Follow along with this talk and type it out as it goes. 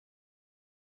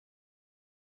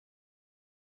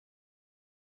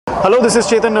Hello, this is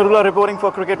Chetan Narula reporting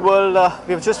for Cricket World.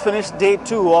 We've just finished day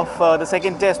 2 of the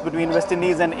second test between West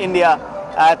Indies and India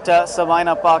at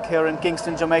Sabina Park here in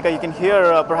Kingston, Jamaica. You can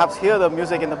hear, perhaps hear the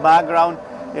music in the background.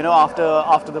 You know,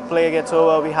 after the play gets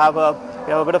over, we have a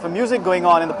bit of a music going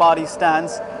on in the party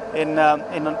stands in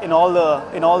all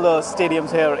the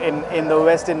stadiums here in the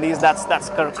West Indies.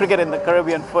 That's cricket in the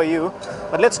Caribbean for you.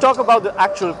 But let's talk about the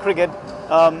actual cricket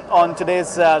on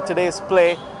today's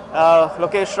play.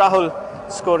 Lokesh Rahul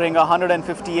scoring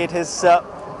 158, his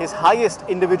highest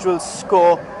individual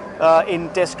score in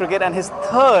Test cricket, and his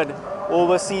third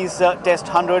overseas Test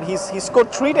 100. He's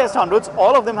scored 3 Test 100s.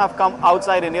 All of them have come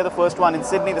outside India. The first one in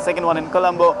Sydney, the second one in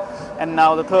Colombo, and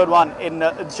now the third one in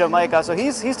Jamaica. So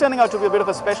he's turning out to be a bit of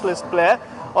a specialist player.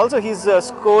 Also, he's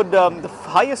scored the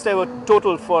highest ever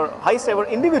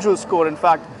individual score, in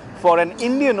fact, for an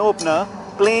Indian opener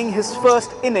playing his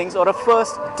first innings or a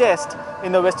first test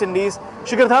in the West Indies.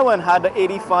 Shikhar Dhawan had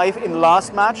 85 in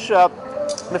last match.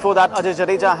 Before that, Ajay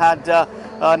Jadeja had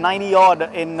 90 odd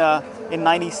in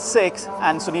 96,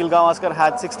 and Sunil Gavaskar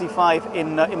had 65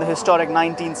 in the historic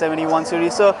 1971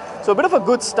 series. So a bit of a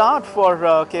good start for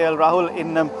KL Rahul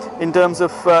in terms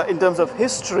of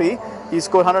history. He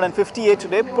scored 158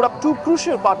 today, put up 2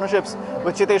 crucial partnerships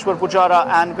with Cheteshwar Pujara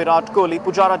and Virat Kohli.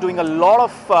 Pujara doing a lot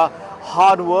of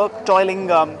hard work, toiling,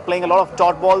 playing a lot of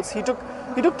dot balls. He took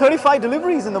 35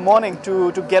 deliveries in the morning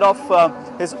to get off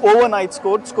his overnight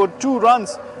score. Scored 2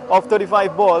 runs of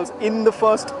 35 balls in the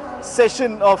first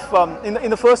session of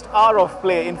in the first hour of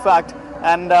play, in fact,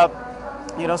 and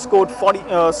scored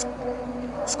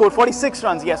 46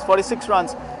 runs. Yes, 46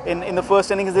 runs in the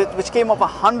first innings, which came off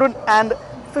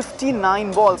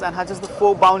 159 balls and had just the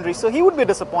 4 boundaries. So he would be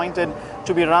disappointed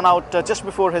to be run out just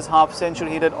before his half century.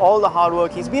 He did all the hard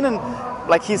work. He's been in,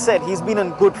 like he said, he's been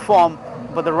in good form,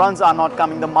 but the runs are not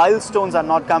coming, the milestones are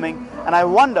not coming. And I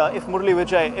wonder if Murali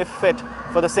Vijay, if fit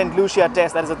for the St. Lucia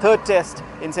test, that is the 3rd test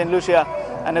in St. Lucia,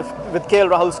 and if with KL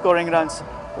Rahul scoring runs,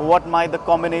 what might the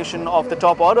combination of the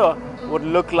top order would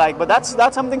look like. But that's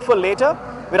something for later.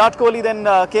 Virat Kohli then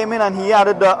came in and he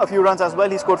added a few runs as well.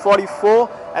 He scored 44.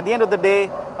 At the end of the day,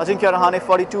 Ajinkya Rahane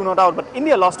 42, no doubt. But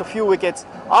India lost a few wickets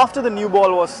after the new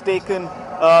ball was taken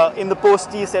in the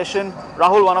post-T session.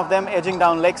 Rahul, one of them, edging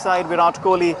down leg side. Virat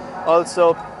Kohli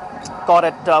also caught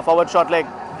at forward short leg.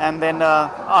 And then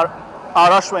R.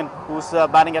 Ashwin, who's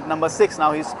batting at number 6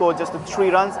 now, he scored just 3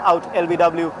 runs out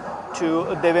LBW to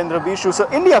Devendra Bishu. So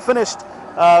India finished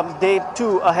day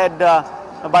 2 ahead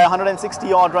by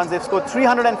 160 odd runs. They've scored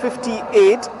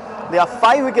 358. They are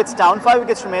 5 wickets down, 5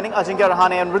 wickets remaining. Ajinkya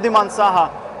Rahane and Wriddhiman Saha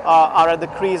are at the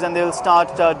crease, and they'll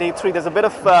start day 3. There's a bit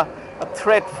of a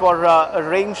threat for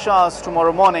rain showers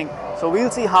tomorrow morning. So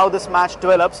we'll see how this match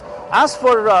develops. As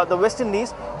for the West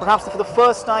Indies, perhaps for the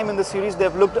first time in the series,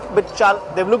 they've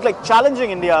looked like challenging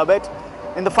India a bit.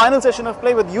 In the final session of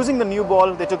play, with using the new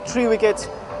ball, they took 3 wickets,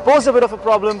 posed a bit of a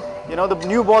problem. You know, the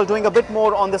new ball doing a bit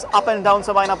more on this up and down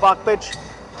Sabina Park pitch.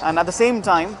 And at the same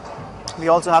time, we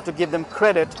also have to give them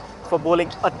credit for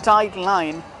bowling a tight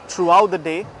line throughout the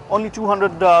day. Only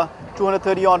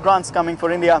 230 odd runs coming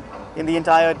for India in the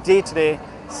entire day today.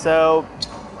 So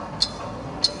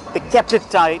they kept it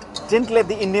tight, didn't let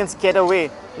the Indians get away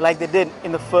like they did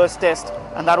in the first test,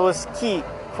 and that was key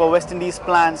for West Indies'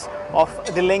 plans of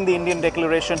delaying the Indian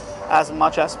declaration as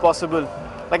much as possible.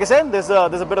 Like I said, there's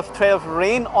a bit of threat of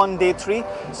rain on day 3,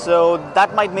 so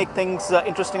that might make things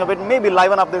interesting a bit, maybe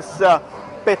liven up this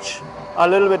pitch a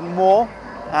little bit more,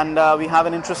 and we have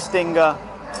an interesting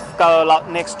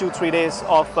next 2-3 days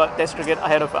of Test cricket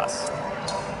ahead of us.